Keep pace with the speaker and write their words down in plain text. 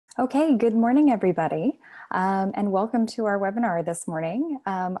Okay, good morning, everybody, and welcome to our webinar this morning.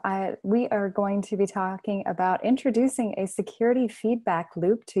 We are going to be talking about introducing a security feedback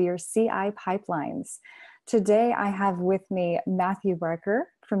loop to your CI pipelines. Today, I have with me Matthew Barker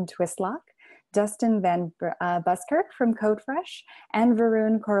from Twistlock, Dustin Van Buskirk from Codefresh, and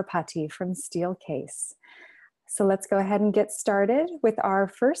Varencorabati from Steelcase. So let's go ahead and get started with our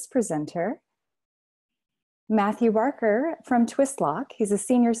first presenter, Matthew Barker from Twistlock. He's a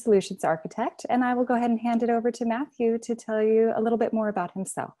senior solutions architect, and I will go ahead and hand it over to Matthew to tell you a little bit more about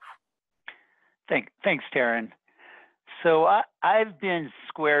himself. Thanks, Taryn. So I've been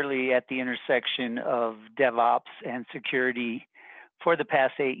squarely at the intersection of DevOps and security for the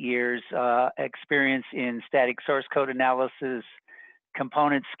past 8 years, experience in static source code analysis,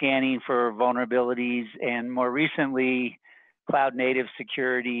 component scanning for vulnerabilities, and more recently, cloud native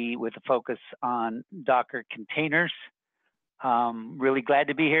security with a focus on Docker containers. Really glad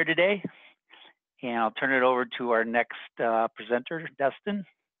to be here today. And I'll turn it over to our next presenter, Dustin.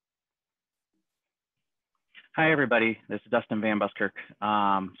 Hi, everybody. This is Dustin Van Buskirk.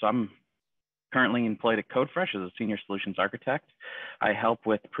 So I'm currently employed at Codefresh as a senior solutions architect. I help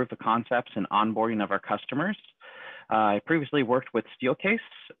with proof of concepts and onboarding of our customers. I previously worked with Steelcase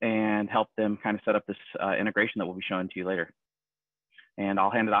and helped them kind of set up this integration that we'll be showing to you later. And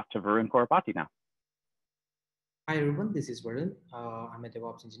I'll hand it off to Varencorabati now. Hi everyone, this is Varun. I'm a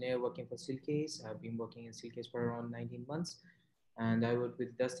DevOps engineer working for Steelcase. I've been working in Steelcase for around 19 months. And I worked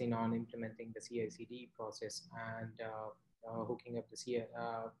with Dustin on implementing the CI/CD process and hooking up the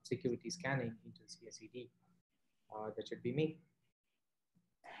security scanning into the CI/CD. That should be me.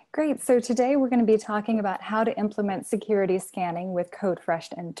 Great. So today we're going to be talking about how to implement security scanning with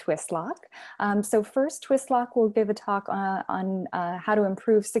Codefresh and Twistlock. So first, Twistlock will give a talk on how to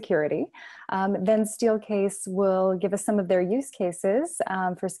improve security. Then Steelcase will give us some of their use cases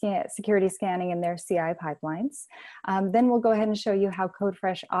for security scanning in their CI pipelines. Then we'll go ahead and show you how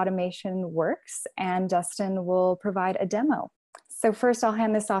Codefresh automation works, and Dustin will provide a demo. So first, I'll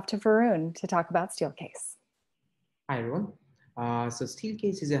hand this off to Varun to talk about Steelcase. Hi everyone. So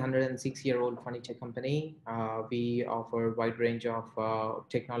Steelcase is a 106-year-old furniture company. We offer a wide range of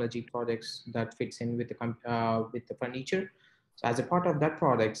technology products that fits in with the furniture. So as a part of that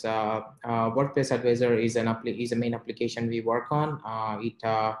products, Workplace Advisor is a main application we work on. It's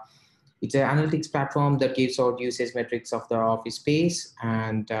an analytics platform that gives out usage metrics of the office space.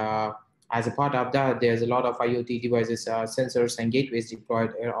 And as a part of that, there's a lot of IoT devices, sensors, and gateways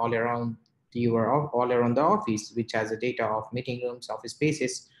deployed all around the office, which has the data of meeting rooms, office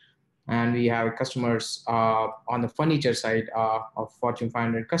spaces. And we have customers on the furniture side of Fortune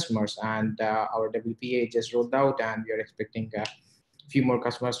 500 customers. And our WPA just rolled out, and we are expecting a few more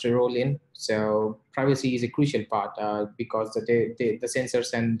customers to roll in. So privacy is a crucial part because the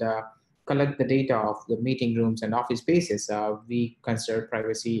sensors and collect the data of the meeting rooms and office spaces. We consider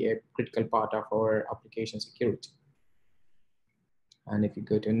privacy a critical part of our application security. And if you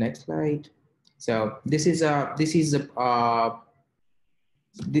go to the next slide. So this is a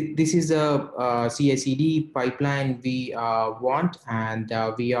CI/CD pipeline we want, and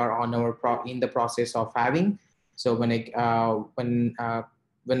we are in the process of having. So when a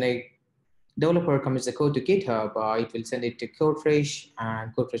developer commits the code to GitHub, it will send it to Codefresh,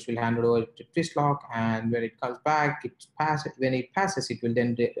 and Codefresh will hand it over to Twistlock. And when it comes back, when it passes, it will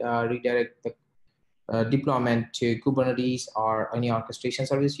then redirect the deployment to Kubernetes or any orchestration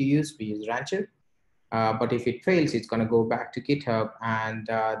service you use. We use Rancher. But if it fails, it's going to go back to GitHub, and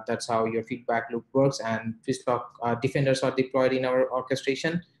that's how your feedback loop works. And Twistlock defenders are deployed in our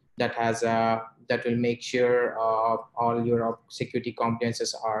orchestration that will make sure all your security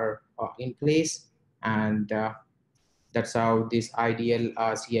compliances are in place. And that's how this ideal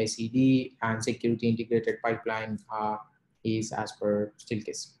CI/CD and security integrated pipeline is as per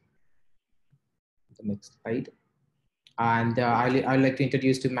Steelcase. The next slide. And I'd like to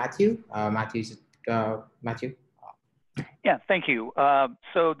introduce to Matthew. Matthew. Yeah, thank you.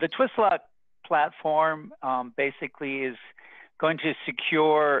 So the Twistlock platform basically is going to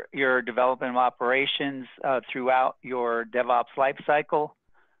secure your development operations throughout your DevOps lifecycle,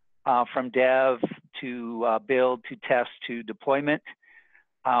 from dev to build to test to deployment.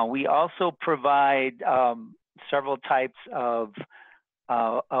 We also provide several types of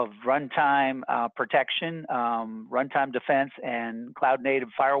runtime protection, runtime defense, and cloud native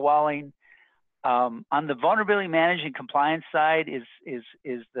firewalling. On the vulnerability management compliance side is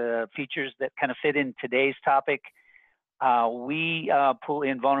the features that kind of fit in today's topic. We pull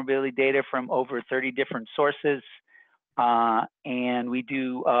in vulnerability data from over 30 different sources, and we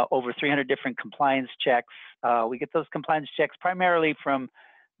do over 300 different compliance checks. We get those compliance checks primarily from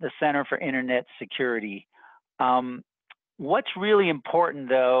the Center for Internet Security. What's really important,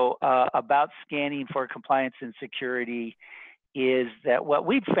 though, about scanning for compliance and security is that what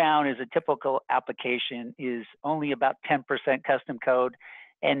we've found is a typical application is only about 10% custom code,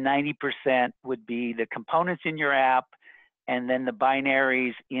 and 90% would be the components in your app, and then the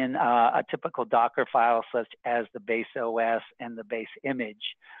binaries in a typical Docker file, such as the base OS and the base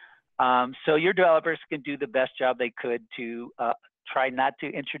image. So your developers can do the best job they could to try not to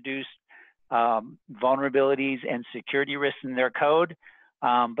introduce vulnerabilities and security risks in their code,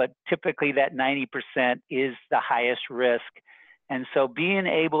 but typically that 90% is the highest risk. And so being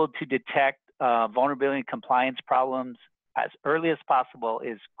able to detect vulnerability and compliance problems as early as possible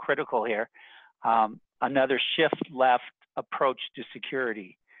is critical here. Another shift left approach to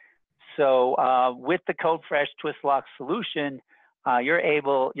security. So with the Codefresh Twistlock solution,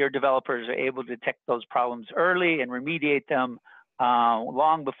 your developers are able to detect those problems early and remediate them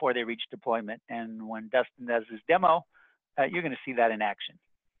long before they reach deployment. And when Dustin does his demo, you're going to see that in action.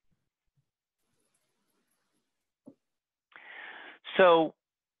 So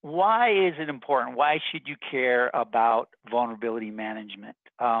why is it important? Why should you care about vulnerability management?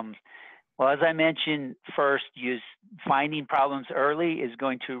 Well, as I mentioned, first, finding problems early is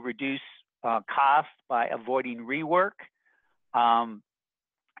going to reduce cost by avoiding rework.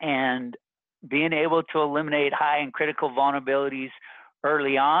 And being able to eliminate high and critical vulnerabilities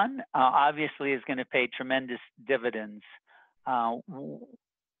early on, obviously is going to pay tremendous dividends.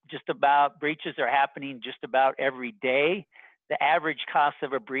 Just about breaches are happening just about every day. The average cost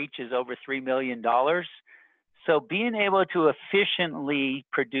of a breach is over $3 million. So being able to efficiently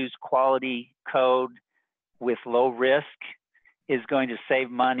produce quality code with low risk is going to save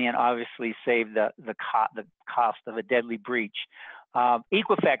money and obviously save the cost of a deadly breach.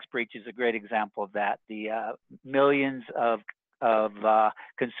 Equifax breach is a great example of that. The millions of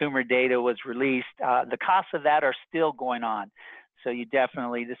consumer data was released. The costs of that are still going on. So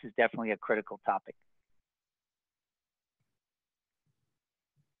this is definitely a critical topic.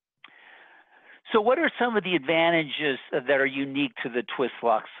 So what are some of the advantages that are unique to the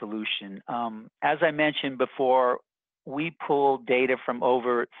Twistlock solution? As I mentioned before, we pull data from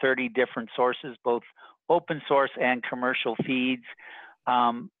over 30 different sources, both open source and commercial feeds.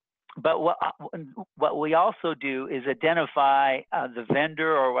 But what we also do is identify the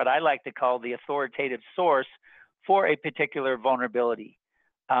vendor, or what I like to call the authoritative source, for a particular vulnerability.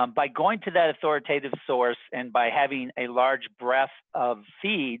 By going to that authoritative source and by having a large breadth of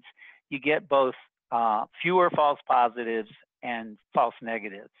feeds, you get both fewer false positives and false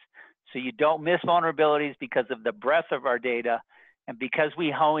negatives. So you don't miss vulnerabilities because of the breadth of our data, and because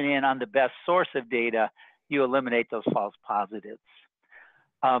we hone in on the best source of data, you eliminate those false positives.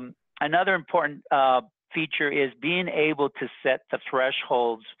 Another important feature is being able to set the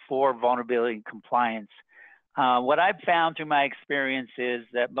thresholds for vulnerability and compliance. What I've found through my experience is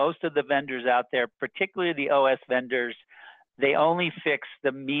that most of the vendors out there, particularly the OS vendors, they only fix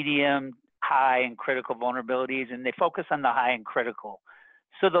the medium, high, and critical vulnerabilities, and they focus on the high and critical.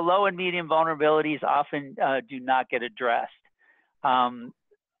 So the low and medium vulnerabilities often do not get addressed.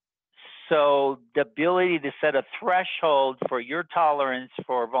 So the ability to set a threshold for your tolerance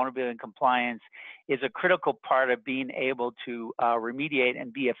for vulnerability and compliance is a critical part of being able to remediate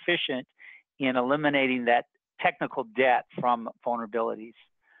and be efficient in eliminating that technical debt from vulnerabilities.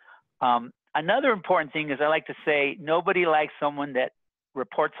 Another important thing is, I like to say, nobody likes someone that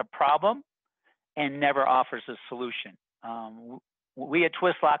reports a problem and never offers a solution. We at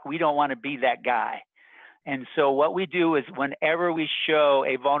Twistlock, we don't want to be that guy. And so what we do is, whenever we show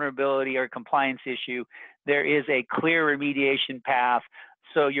a vulnerability or compliance issue, there is a clear remediation path.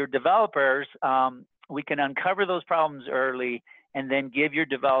 So your developers, we can uncover those problems early and then give your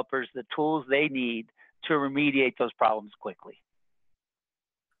developers the tools they need to remediate those problems quickly.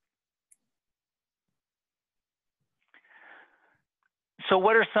 So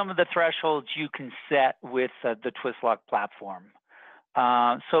what are some of the thresholds you can set with the Twistlock platform?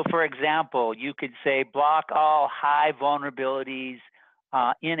 So for example, you could say block all high vulnerabilities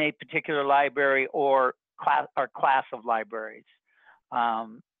in a particular library or class of libraries.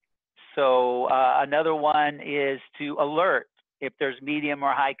 Another one is to alert if there's medium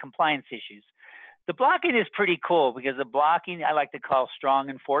or high compliance issues. The blocking is pretty cool, because the blocking I like to call strong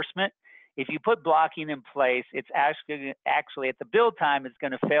enforcement. If you put blocking in place, it's actually at the build time, it's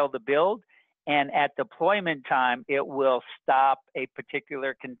going to fail the build. And at deployment time, it will stop a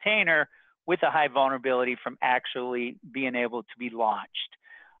particular container with a high vulnerability from actually being able to be launched.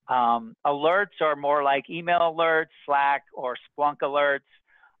 Alerts are more like email alerts, Slack, or Splunk alerts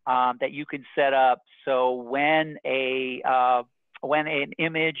that you can set up. So when a when an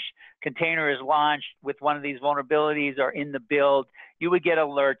image container is launched with one of these vulnerabilities or in the build, you would get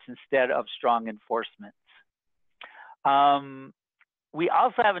alerts instead of strong enforcements. We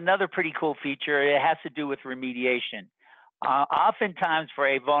also have another pretty cool feature. It has to do with remediation. Oftentimes for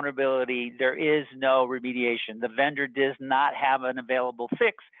a vulnerability, there is no remediation. The vendor does not have an available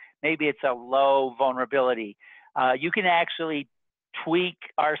fix. Maybe it's a low vulnerability. You can actually tweak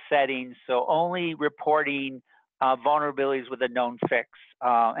our settings, so only reporting vulnerabilities with a known fix.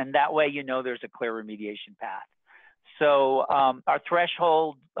 And that way you know there's a clear remediation path. So our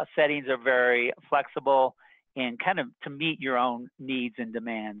threshold settings are very flexible and kind of to meet your own needs and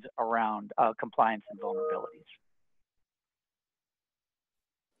demands around compliance and vulnerabilities.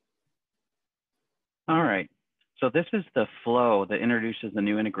 All right, so this is the flow that introduces the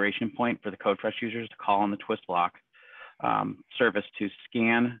new integration point for the Codefresh users to call on the Twistlock service to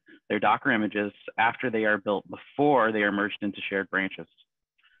scan their Docker images after they are built before they are merged into shared branches.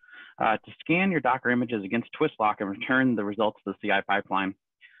 To scan your Docker images against Twistlock and return the results to the CI pipeline,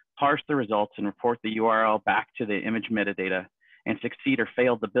 parse the results and report the URL back to the image metadata and succeed or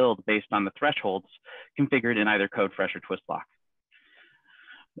fail the build based on the thresholds configured in either Codefresh or Twistlock.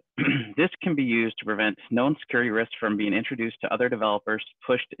 This can be used to prevent known security risks from being introduced to other developers,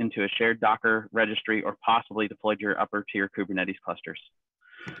 pushed into a shared Docker registry, or possibly deployed to your upper tier Kubernetes clusters.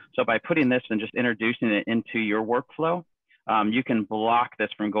 So by putting this and just introducing it into your workflow, you can block this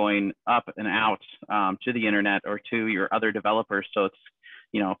from going up and out to the internet or to your other developers. So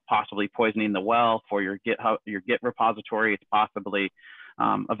it's possibly poisoning the well for your GitHub, your Git repository. It's possibly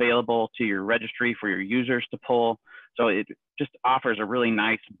available to your registry for your users to pull. So it just offers a really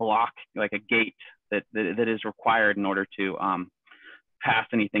nice block, like a gate that is required in order to pass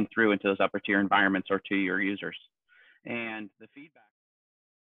anything through into those upper tier environments or to your users. And the feedback.